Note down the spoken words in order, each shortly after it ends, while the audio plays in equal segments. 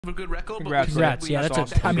A good record. Congrats. Yeah,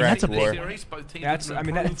 that's a. I mean, that's a big.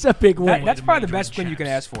 That's a big win. That's probably the best win you can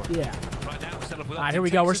ask for. Yeah. All right, here we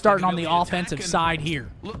go. We're starting on the offensive side here.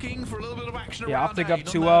 Looking for a little bit of action. Yeah, OpTic up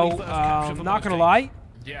 2-0. Not gonna lie.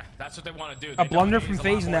 Yeah, that's what they want to do. A blunder from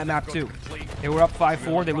FaZe in that map too. They were up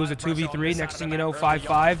 5-4. They lose a 2v3. Next thing you know,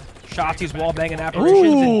 5-5. Shotzi's wall banging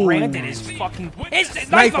apparitions, and Brandon is fucking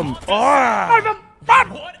knife him.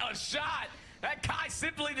 What a shot! That guy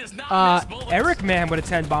simply does not miss bullets. Eric Man with a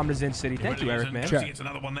 10 bomb to Zin City. Thank you, Eric Man. Sure.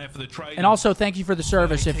 And also, thank you for the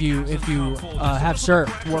service. If you have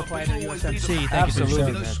served Warfighter USMC, thank you for the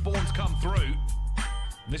service. Spawns come through.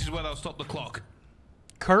 This is where they'll stop the clock.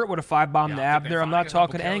 Kurt with a 5 bomb to Abner. I'm not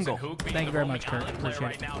talking angle. Thank you very much, Kurt.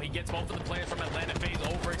 Appreciate it. Now he gets both of the players from Atlanta FaZe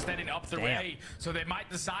overextending up the way, so they might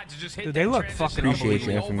decide to just hit. Dude, they look fucking appreciate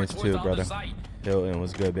you, Infamous too, brother. Hilton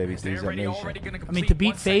was good, baby. Threes up nation. I mean, to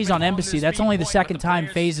beat FaZe on Embassy, that's only the second time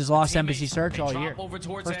FaZe has lost Embassy Search all year.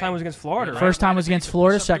 First time was against Florida, right? First time was against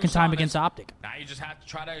Florida. Second time against OpTic. Now you just have to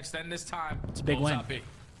try to extend this time. It's a big win.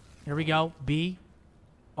 Here we go. B.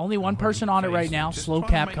 Only one person on it right now. Slow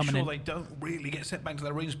cap coming in. They don't really get set back to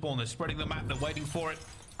their respawn. They're spreading the map. They're waiting for it.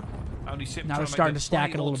 Now they're starting to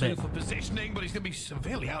stack it a little bit. For positioning, but he's going to be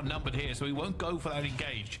severely outnumbered here, so he won't go for that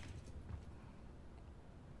engage.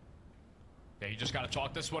 Yeah, you just got to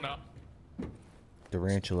chalk this one up.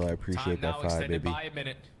 Durantula, I appreciate that 5, baby. By a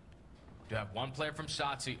minute. You have one player from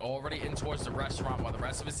Shotzi already in towards the restaurant while the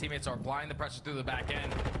rest of his teammates are applying the pressure through the back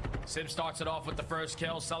end. Sim starts it off with the first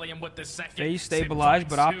kill, Sullivan with the second. FaZe stabilized,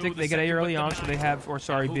 but OpTic, they get A early on, so they have, or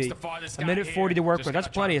sorry, B. A minute 40 to work with. That's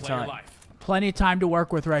plenty of time. Plenty of time to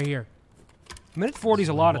work with right here. A minute 40 is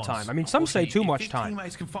a lot of time. I mean, some say too much time.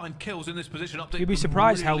 You'd be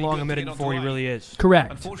surprised how long a minute and 40 really is.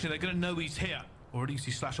 Correct. Unfortunately, they're going to know he's here, or at least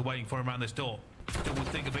he's Slasher waiting for him around this door. Still would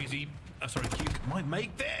think of easy. Sorry, Cuke might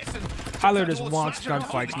make this. And Tyler just wants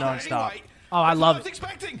gunfights nonstop. Oh, I love it.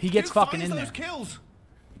 He gets fucking in there.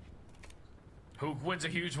 Hook wins a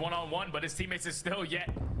huge one-on-one, but his teammates is still yet.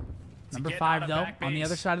 Number 5, though, on the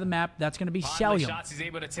other side of the map, that's going to be Celium. He's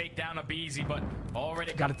able to take down a BZ, but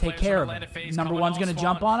already got to take care of him. Number 1's going to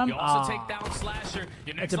jump on him.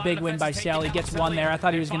 It's a big win by Sally. He gets one there. I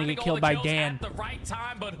thought he was going to get killed by Dan. At the right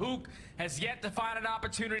time, but Hook has yet to find an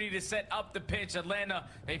opportunity to set up the pitch. Atlanta,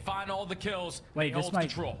 they find all the kills. Wait, this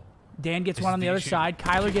might. Dan gets one on the other side.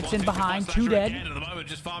 Kyler gets in behind. 2 dead.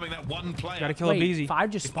 Gotta kill a BZ. 5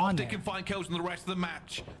 just spawned there. Can find kills in the rest of the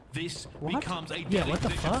match. This becomes a yeah, what the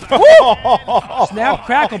fuck? Snap,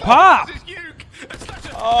 crackle, pop!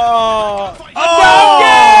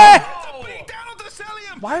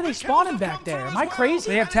 Why are they spawning back there? Am I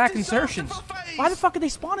crazy? They have tack insertions. Why the fuck are they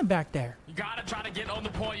spawning back there? You gotta try to get on the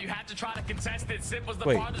point. You have to try to contest it. Sip was the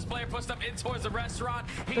farthest player pushed up in towards the restaurant.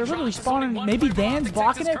 They're literally spawning. Maybe Dan's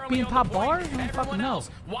blocking it, being top bar. I don't fucking know.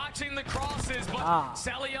 Watching the crosses, but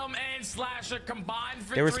Celium and Slasher combined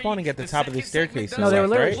for They were spawning at the top of the staircase. No, they were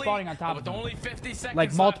literally spawning on top of them.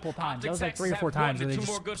 Like multiple times. That was like 3 or 4 times where they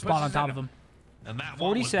just spawned on top of them. And that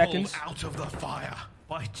 40 seconds. Out of the fire.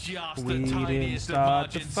 We didn't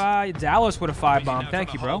start the fire. Dallas with a 5 bomb.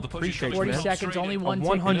 Thank you, bro. Appreciate you, 40 man. seconds, only 1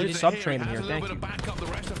 100 sub training here. Thank you.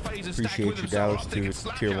 Appreciate you, Dallas, too. It's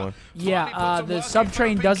tier 1. Yeah, the sub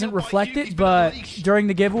train doesn't reflect it, but during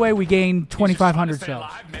the giveaway, we gained 2,500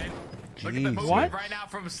 subs. Jeez. What?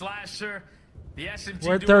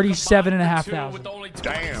 We're at 37,500.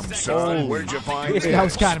 Damn, son. Where'd you find it? That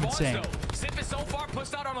was kind of insane.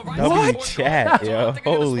 W chat, yo.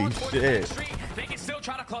 Holy shit.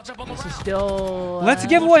 This is still... Let's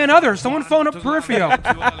give away another. Someone phone up Perifio.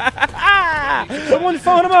 Someone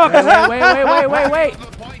phone him up.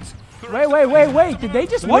 Wait. Did they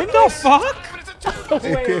just win this? What the fuck?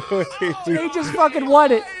 They just fucking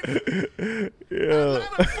won it. Yeah.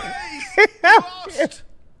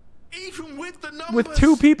 Even with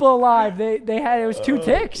 2 people alive, they had it was 2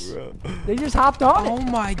 ticks. They just hopped on it. Oh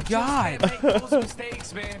my god. Make those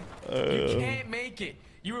mistakes, man. You can't make it.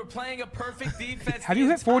 You were playing a perfect defense. Have you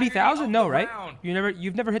hit 40,000? No, right?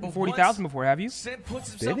 You've never hit 40,000 before, have you?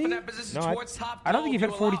 Did he? No, I don't think you've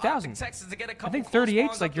hit 40,000. I think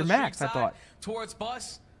 38's like your max, I thought.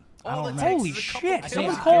 Holy shit.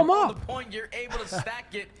 Someone call him up.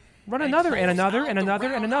 Run another and another and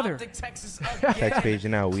another and another. Text page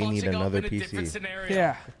now. We need another PC.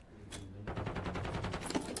 Yeah.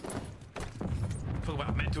 Talk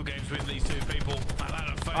about mental games with these 2 people.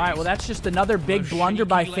 All right, well, that's just another big blunder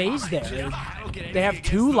by FaZe there. They have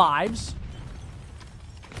 2 lives,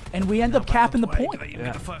 and we end up capping the point.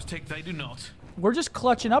 The first tick, they do not. We're just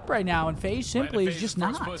clutching up right now, and FaZe simply is just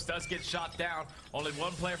not. First does get shot down. Only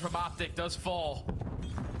 1 player from OpTic does fall.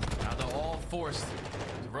 Now they're all forced to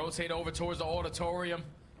rotate over towards the auditorium.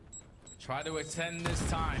 Try to extend this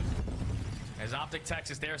time. As OpTic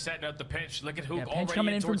Texas, they're setting up the pinch. Look at who pinch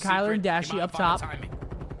coming in from Kyler and Dashy up top. Here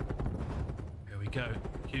we go.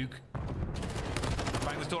 Hugh.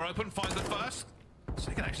 Bang this door open, finds the first.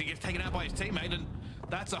 Second actually gets taken out by his teammate, and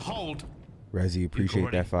that's a hold. Rezzy,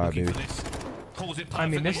 appreciate that 5, baby. I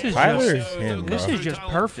mean, this is Kyler's just, him, this bro. is just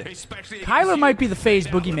perfect. Kyler might be the FaZe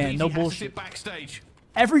boogeyman, no bullshit.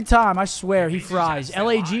 Every time, I swear, he fries.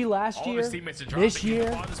 LAG last year, this year.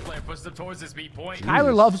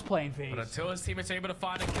 Kyler loves playing FaZe. But until his teammates are able to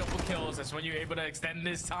find a couple kills, that's when you're able to extend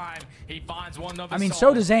this time. He finds one of his. I mean,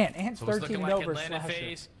 so does Ant. Ant's so 13 like over Atlanta Slasher.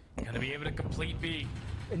 FaZe gonna be able to complete B.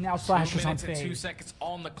 And now Slasher's on 2 minutes and 2 FaZe. seconds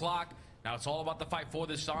on the clock. Now it's all about the fight for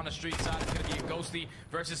this on the street side. It's gonna be a Ghosty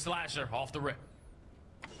versus Slasher off the rip.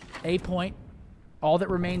 A point. All that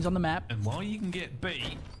remains on the map. And while you can get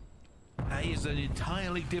B, A is an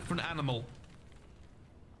entirely different animal.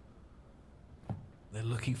 They're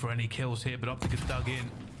looking for any kills here, but OpTic has dug in.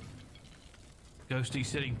 Ghosty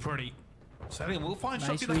sitting pretty. Salian will find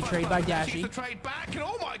Nice Shotty retrade by Dashy. The trade back, and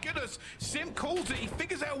oh my goodness, Sim calls it. He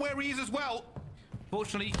figures out where he is as well.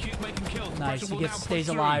 Fortunately, Cute making kills. Nice. He stays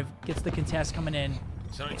alive. Gets the contest coming in.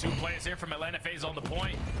 So only 2 players here from Atlanta FaZe on the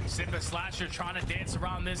point. Sip and Slasher trying to dance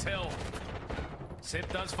around this hill.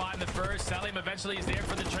 Sip does find the first. Salim eventually is there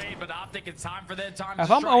for the trade, but OpTic, it's time for their time.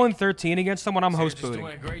 If I'm 0-13 against someone, I'm host booting.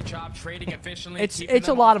 Doing a great job trading efficiently. It's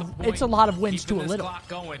a lot of wins to a little.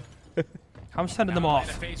 I'm sending them off.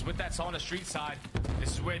 FaZe with that on the street side.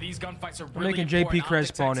 This is where these gunfights are We're really making JP important. Krez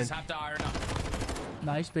spawn in. Have to iron up.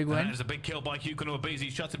 Nice, big win. There's a big kill by Hukin or Beezy.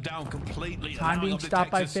 Shuts him down completely. Time being stopped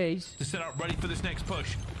by FaZe. To set up ready for this next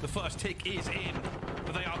push. The first tick is in,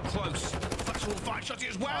 but they are close. Flash will find Shotty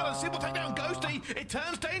as well, and Sim will take down Ghosty. It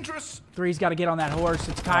turns dangerous. Three's got to get on that horse.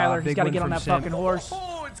 It's Kyler. He's got to get on that fucking horse.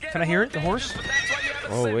 Can I hear it? The horse?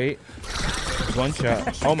 Oh, wait. One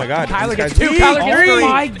shot. Oh, my God. Kyler These gets guys- 2. Kyler gets 3. Oh,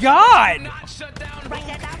 my God. Not shut down.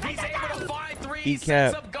 He's able to find 3. Eat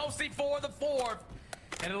Sets cap. up Ghosty for the 4th.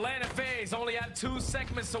 And Atlanta FaZe only had 2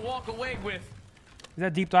 segments to walk away with. Is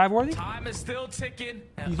that deep dive worthy? Time is still ticking.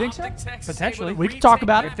 You think so? Potentially. We can talk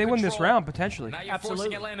about it. If they win this round, potentially. Now you're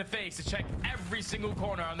forcing Atlanta FaZe to check every single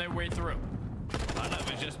corner on their way through. I don't know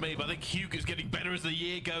if it's just me, but I think Hugh is getting better as the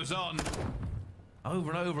year goes on.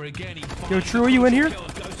 Over and over again, he Yo, True, are you in here?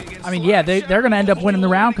 I mean, yeah, they're going to end up winning the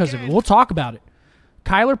round because of it. We'll talk about it.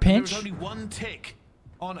 Kyler pinch. There's only 1 tick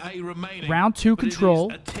on A remaining. Round 2 but it is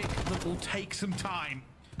control. a tick that will take some time.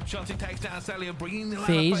 Shotty takes down Celia, bringing the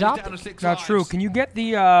FaZe down OpTic. to 6 Now, lives. True, can you get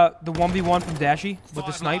the 1v1 from Dashy with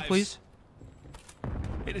the 5 snipe, lives. please?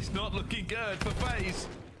 It is not looking good for FaZe.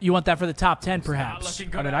 You want that for the top 10, Not perhaps?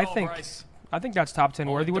 looking good I mean, at I all, think Bryce. that's top 10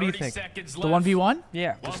 worthy. What do you 30 think? seconds The left. 1v1?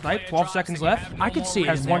 Yeah, the One snipe, player 12 drops seconds and you left. have no I could more see it.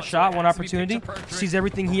 Has wins. in one there. shot, one Has to be opportunity, picture-perfect. sees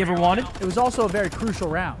everything he ever wanted. It was also a very crucial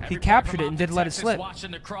round. He captured it and didn't let it slip.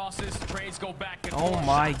 Watching the crosses, trades go back and Oh forth.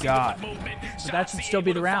 my Shots God. with movement. But that should Shots still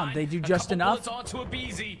be able the to round. find They do a just couple enough. bullets onto a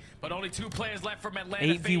BZ, but only 2 players left from Atlanta.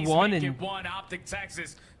 8v1 FaZe and- make it 1. OpTic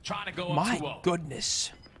Texas trying to go up My 2-0.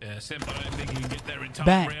 goodness. Yeah, Simba, I don't think he can get there in time.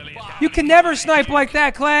 Bang. Really. You can never snipe like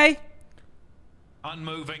that, Clay.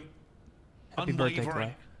 Unmoving. Happy birthday, unwavering.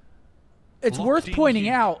 Clay. It's Locked worth in pointing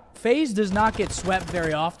huge. out, FaZe does not get swept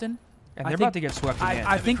very often. And I they're think- about to get swept again.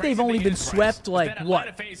 I think they've only been swept, like, Then what,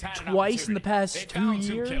 Atlanta FaZe had an twice in the opportunity. past They 2 found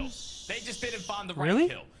 2 years? kills. They just didn't find the right Really?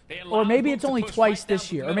 kill. They allowed Or maybe Book it's to only push twice right down this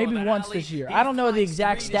the year, or middle maybe of that once alley. this year. He I don't know the finds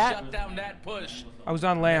exact 3 to stat. shut down that push. I was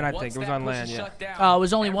on land, I Once think. It was that on push land, is yeah. shut down, It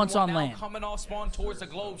was only once on everyone now land. coming off spawn towards the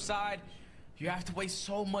globe side. You have to waste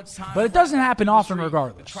so much time. But it doesn't right happen through the often street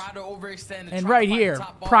regardless. to try to overextend And try right to find here, the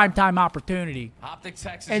top bar. primetime opportunity. OpTic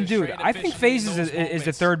Texas And is dude, straight I think efficient FaZe in is those the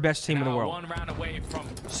moments. third best team in the Now world. 1 round away from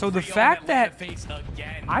So the re-owning fact Atlanta that- FaZe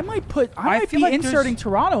again. I might be feel like there's- inserting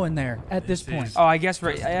Toronto in there at this point. Oh, I guess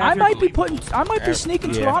right. I might be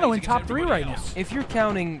sneaking Yeah. Toronto in top 3 right now. If you're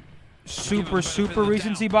counting super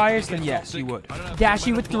recency bias, then yes, you would.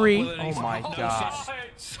 Dashy with 3. Oh my God.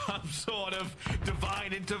 Some sort of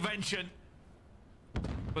divine intervention.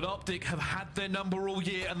 But OpTic have had their number all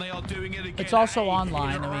year, and they are doing it again. It's also Hey,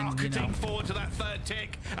 online, they're I mean, you rocketing know. forward to that 3rd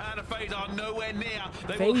tick, and the FaZe are nowhere near.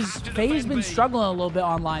 They will FaZe have to FaZe defend been B. struggling a little bit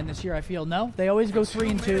online this year, I feel. No? They always go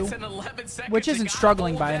 3 and 2, 2 minutes and 11 seconds. which They isn't got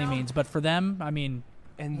struggling pulled by any down. means. But for them, I mean,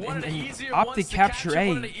 And One of the and easier ones OpTic to capture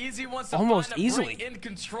one of A the easy ones to almost find a easily. break in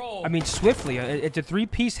control. I mean, swiftly. It's a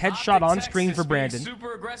 3-piece headshot OpTic on screen Texas for being Brandon.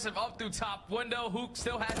 Super aggressive up through top window. Hook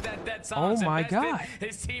still has that dead Oh silence my invested. God.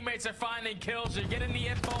 His teammates are finding kills. You're getting the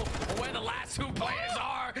info on where the last 2 players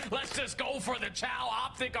are. Let's just go for the chow.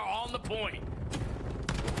 OpTic are on the point.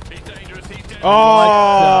 He's dangerous. He's dangerous.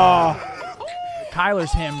 Oh!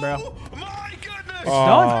 Kyler's him, bro. Oh, my goodness. It's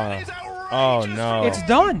done. That is outrageous. Oh, no. It's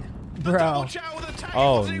done. Bro.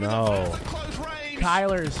 Oh, no.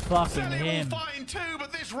 Kyler's fucking him.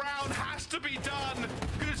 But this round has to be done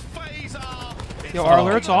because FaZe are. Yo, our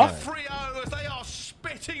alert's off?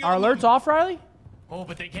 Our alert's off, Riley? Oh,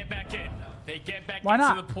 but they get back in. They get back Why into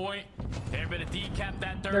not? the point. They're going to decap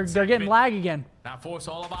that third They're segment. getting lag again. Now force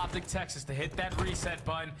all of OpTic Texas to hit that reset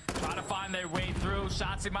button. Try to find their way through.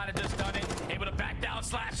 Shotzzy might have just done it. Able to back down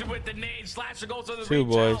Slasher with the nade. Slasher goes to the Two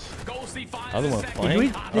boys. Ghosty finds Other the one second.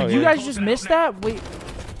 flank. Did you guys just miss that? Wait.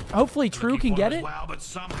 Hopefully True can get it.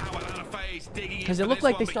 Because it looked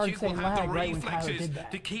like they started saying lag right when Kyler did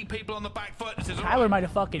that. To keep people on the back foot. Kyler might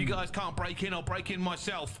have fucking. You guys can't break in. I'll break in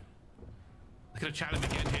myself. Look at a challenge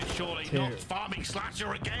again here, surely. Not farming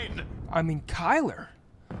Slasher again. I mean, Kyler.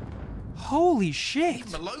 Holy shit.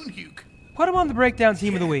 Malone Hugh. Put him on the breakdown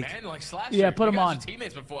team of the week. Man, like Slasher, Yeah, put him on.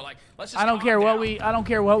 Teammates before. Like, let's just I don't care what we.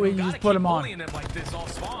 You Just put him on. him like this all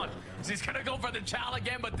spawn. He's gonna go for the chow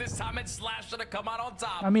again, but this time it's Slasher to come out on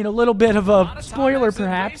top. I mean, a little bit of a spoiler,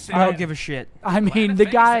 perhaps. I don't give a shit. I mean, the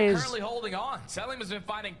guy is. Currently holding on. Selim has been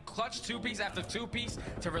finding clutch two-piece after two-piece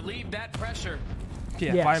to relieve that pressure.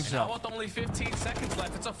 Yeah, Yes. by Now himself. with only 15 seconds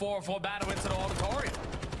left, it's a 4-4 battle into the auditorium.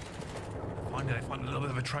 Finally, they find a little bit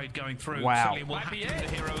of a trade going through. Wow. Selim will have to be the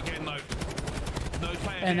hero again, though. No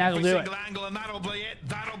players And in that'll every do single angle, and that'll be it.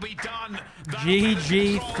 That'll be done.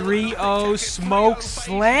 GG 3-0 smoke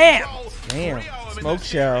slam. Damn. Smoke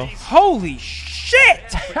show. Holy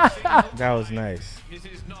shit. That was nice. This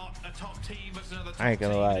is not a top team, it's another top I ain't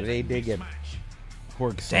gonna team. lie. They did get Match.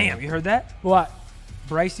 pork. Damn, you heard that? What?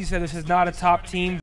 Brycey said this is not a top team.